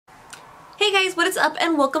Hey guys, what is up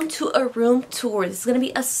and welcome to a room tour. This is going to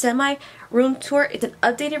be a semi-room tour. It's an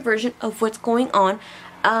updated version of what's going on.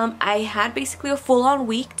 I had basically a full-on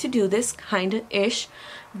week to do this, kinda-ish.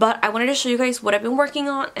 But I wanted to show you guys what I've been working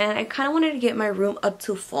on, and I kind of wanted to get my room up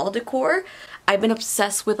to fall decor. I've been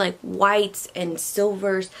obsessed with like whites and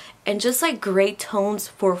silvers and just like gray tones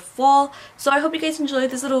for fall. So I hope you guys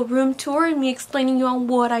enjoyed this little room tour and me explaining you on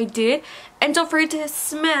what I did. And don't forget to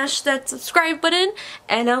smash that subscribe button,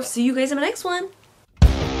 and I'll see you guys in the next one.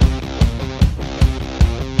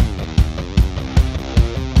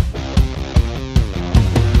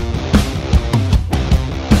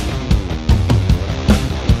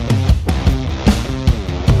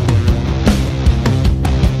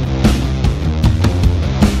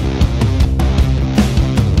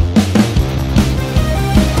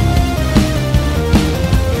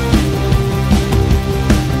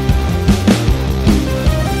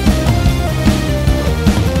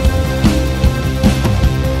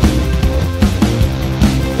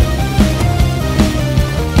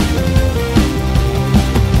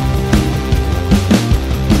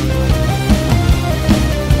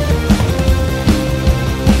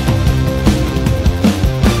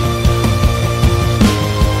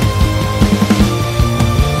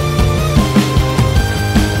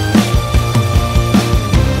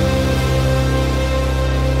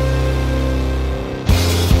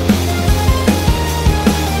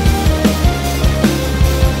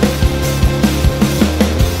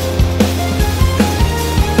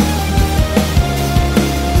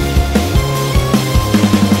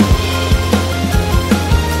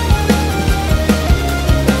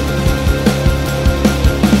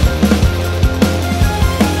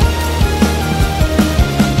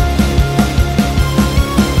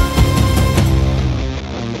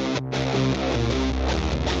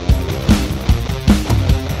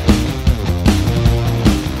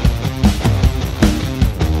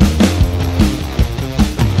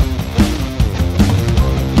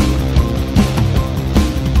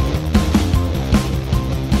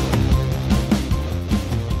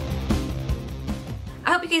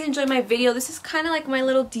 I hope you guys enjoyed my video. This is kind of like my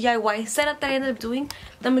little DIY setup that I ended up doing.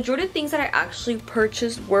 The majority of things that I actually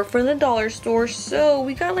purchased were from the dollar store, so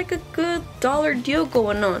we got like a good dollar deal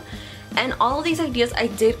going on. And all of these ideas I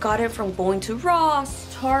did got it from going to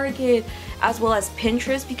Ross, Target, as well as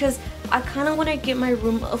Pinterest, because I kind of want to get my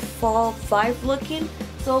room a fall vibe looking.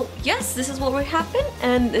 So yes, this is what would happen,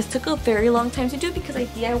 and this took a very long time to do because I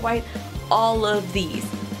DIY'd all of these.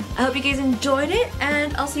 I hope you guys enjoyed it,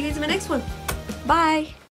 and I'll see you guys in my next one. Bye!